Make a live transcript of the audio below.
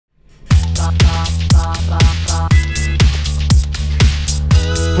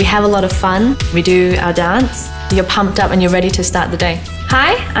We have a lot of fun. We do our dance. You're pumped up and you're ready to start the day.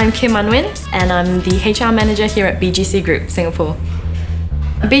 Hi, I'm Kim Unwin and I'm the HR manager here at BGC Group, Singapore.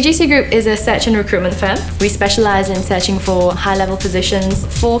 BGC Group is a search and recruitment firm. We specialize in searching for high-level positions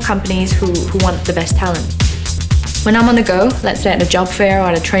for companies who want the best talent. When I'm on the go, let's say at a job fair or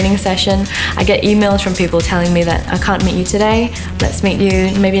at a training session, I get emails from people telling me that I can't meet you today, let's meet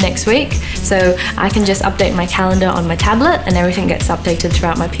you maybe next week. So I can just update my calendar on my tablet and everything gets updated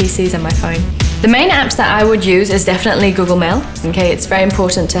throughout my PCs and my phone. The main apps that I would use is definitely Google Mail. Okay, it's very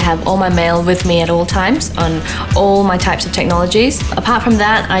important to have all my mail with me at all times on all my types of technologies. Apart from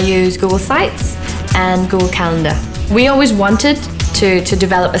that, I use Google Sites and Google Calendar. We always wanted to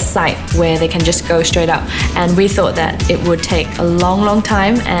develop a site where they can just go straight up, and we thought that it would take a long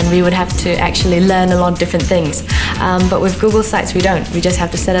time and we would have to actually learn a lot of different things. But with Google Sites we don't. We just have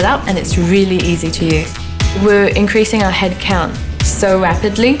to set it up and it's really easy to use. We're increasing our headcount so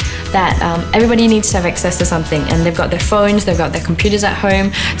rapidly that everybody needs to have access to something, and they've got their phones, they've got their computers at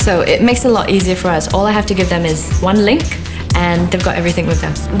home, so it makes it a lot easier for us. All I have to give them is one link and they've got everything with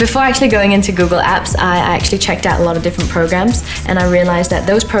them. Before actually going into Google Apps, I actually checked out a lot of different programs and I realized that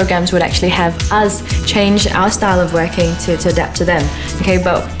those programs would actually have us change our style of working to adapt to them. Okay,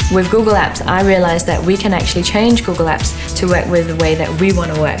 but with Google Apps, I realized that we can actually change Google Apps to work with the way that we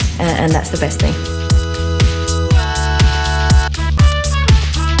want to work, and that's the best thing.